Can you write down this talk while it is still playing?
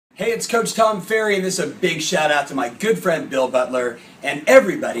Hey, it's Coach Tom Ferry, and this is a big shout out to my good friend Bill Butler and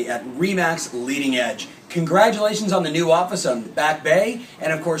everybody at REMAX Leading Edge. Congratulations on the new office on the Back Bay,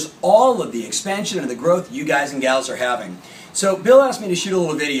 and of course all of the expansion and the growth you guys and gals are having. So Bill asked me to shoot a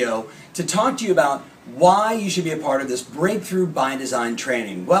little video to talk to you about why you should be a part of this Breakthrough by Design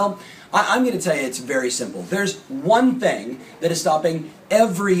training. Well, I'm going to tell you it's very simple. There's one thing that is stopping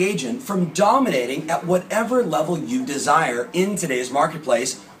every agent from dominating at whatever level you desire in today's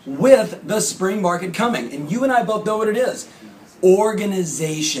marketplace with the spring market coming. And you and I both know what it is.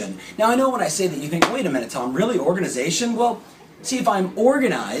 Organization. Now I know when I say that you think, wait a minute Tom, really organization? Well, see, if I'm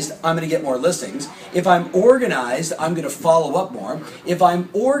organized, I'm going to get more listings. If I'm organized, I'm going to follow up more. If I'm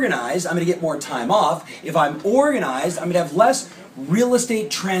organized, I'm going to get more time off. If I'm organized, I'm going to have less real estate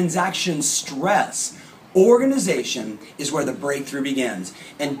transaction stress. Organization is where the breakthrough begins.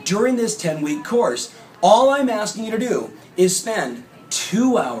 And during this 10-week course, all I'm asking you to do is spend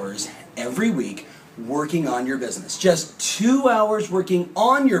 2 hours every week working on your business. Just 2 hours working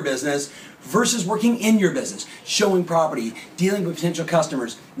on your business versus working in your business, showing property, dealing with potential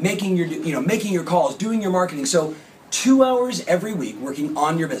customers, making your calls, doing your marketing. So 2 hours every week working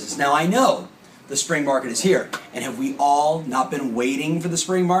on your business. Now I know the spring market is here, and have we all not been waiting for the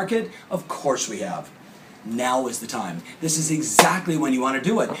spring market? Of course we have. Now is the time. This is exactly when you want to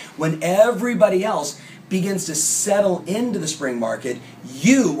do it. When everybody else begins to settle into the spring market,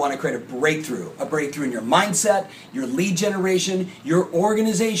 you want to create a breakthrough in your mindset, your lead generation, your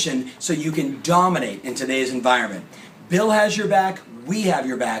organization, so you can dominate in today's environment. Bill has your back, we have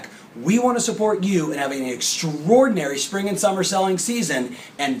your back. We want to support you in having an extraordinary spring and summer selling season,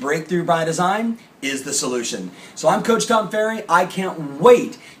 and Breakthrough by Design is the solution. So I'm Coach Tom Ferry. I can't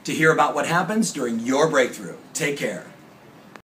wait to hear about what happens during your breakthrough. Take care.